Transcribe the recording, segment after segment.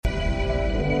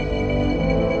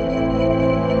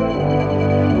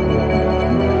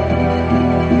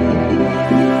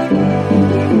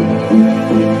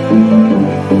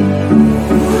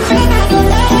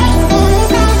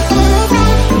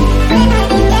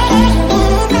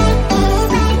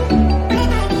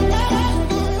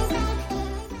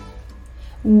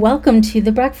Welcome to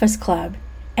The Breakfast Club,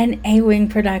 an A-Wing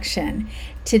production.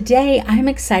 Today, I'm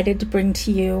excited to bring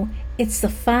to you It's the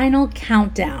Final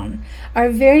Countdown, our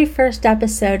very first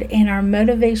episode in our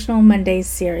Motivational Mondays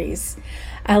series.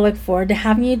 I look forward to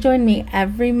having you join me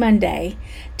every Monday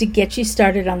to get you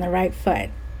started on the right foot.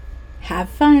 Have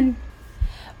fun!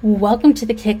 Welcome to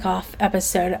the kickoff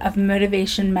episode of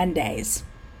Motivation Mondays.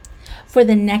 For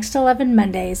the next 11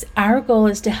 Mondays, our goal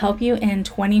is to help you end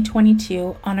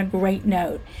 2022 on a great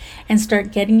note and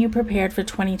start getting you prepared for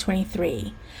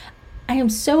 2023. I am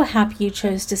so happy you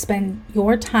chose to spend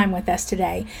your time with us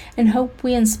today and hope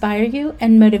we inspire you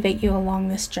and motivate you along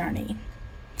this journey.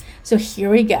 So here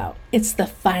we go. It's the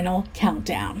final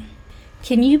countdown.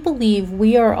 Can you believe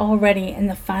we are already in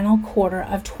the final quarter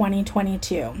of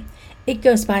 2022? It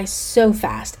goes by so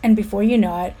fast, and before you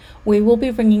know it, we will be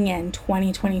bringing in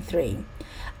 2023.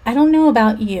 I don't know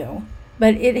about you,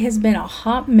 but it has been a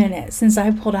hot minute since I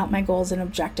pulled out my goals and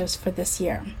objectives for this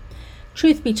year.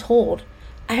 Truth be told,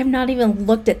 I have not even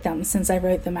looked at them since I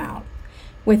wrote them out.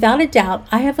 Without a doubt,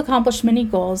 I have accomplished many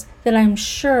goals that I'm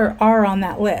sure are on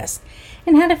that list,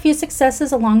 and had a few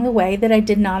successes along the way that I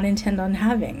did not intend on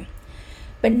having.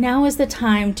 But now is the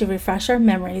time to refresh our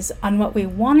memories on what we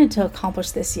wanted to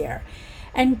accomplish this year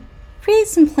and create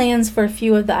some plans for a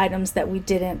few of the items that we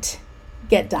didn't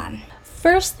get done.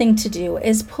 First thing to do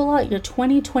is pull out your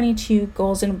 2022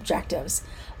 goals and objectives,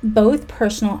 both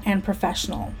personal and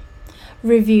professional.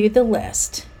 Review the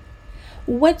list.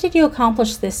 What did you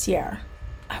accomplish this year?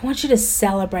 I want you to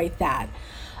celebrate that.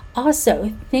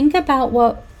 Also, think about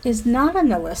what is not on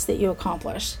the list that you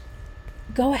accomplished.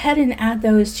 Go ahead and add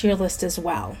those to your list as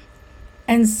well,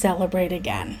 and celebrate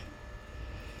again.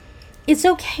 It's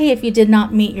okay if you did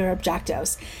not meet your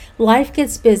objectives. Life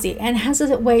gets busy and has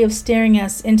a way of steering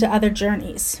us into other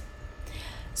journeys.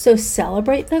 So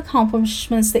celebrate the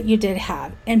accomplishments that you did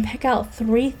have and pick out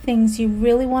 3 things you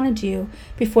really want to do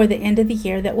before the end of the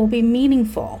year that will be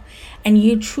meaningful and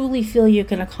you truly feel you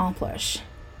can accomplish.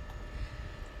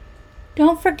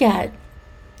 Don't forget,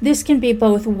 this can be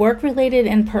both work-related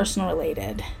and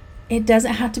personal-related. It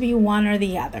doesn't have to be one or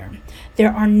the other.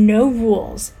 There are no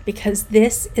rules because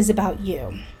this is about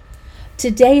you.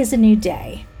 Today is a new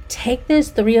day. Take those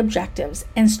 3 objectives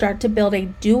and start to build a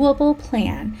doable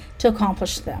plan to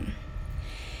accomplish them.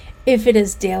 If it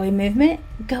is daily movement,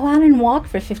 go out and walk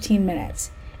for 15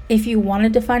 minutes. If you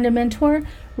wanted to find a mentor,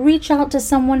 reach out to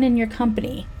someone in your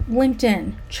company,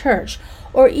 LinkedIn, church,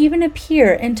 or even a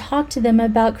peer and talk to them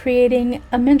about creating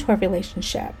a mentor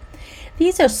relationship.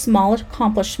 These are small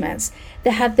accomplishments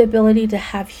that have the ability to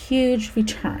have huge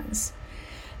returns.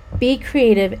 Be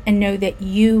creative and know that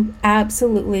you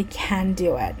absolutely can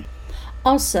do it.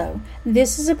 Also,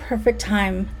 this is a perfect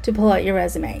time to pull out your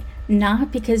resume,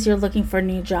 not because you're looking for a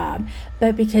new job,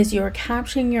 but because you're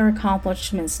capturing your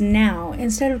accomplishments now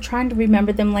instead of trying to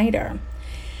remember them later.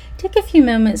 Take a few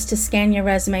moments to scan your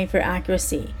resume for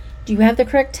accuracy. Do you have the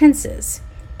correct tenses?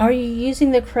 Are you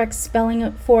using the correct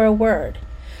spelling for a word?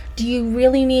 Do you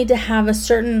really need to have a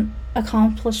certain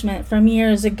accomplishment from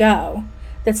years ago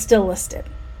that's still listed?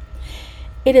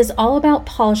 It is all about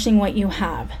polishing what you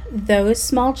have. Those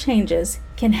small changes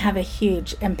can have a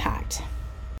huge impact.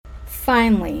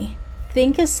 Finally,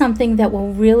 think of something that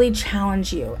will really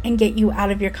challenge you and get you out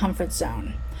of your comfort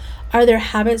zone. Are there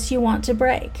habits you want to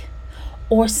break?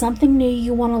 Or something new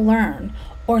you want to learn?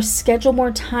 Or schedule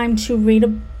more time to read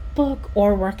a book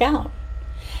or work out?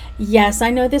 Yes, I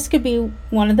know this could be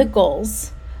one of the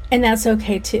goals, and that's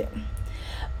okay too.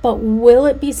 But will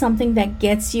it be something that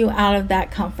gets you out of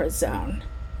that comfort zone?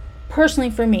 Personally,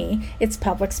 for me, it's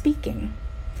public speaking.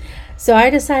 So I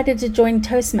decided to join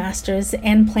Toastmasters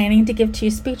and planning to give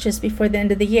 2 speeches before the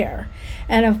end of the year.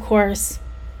 And of course,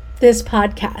 this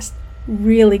podcast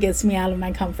really gets me out of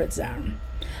my comfort zone.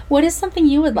 What is something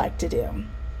you would like to do?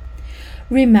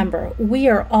 Remember, we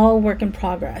are all work in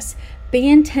progress. Be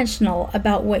intentional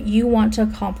about what you want to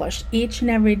accomplish each and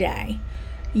every day.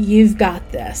 You've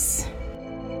got this.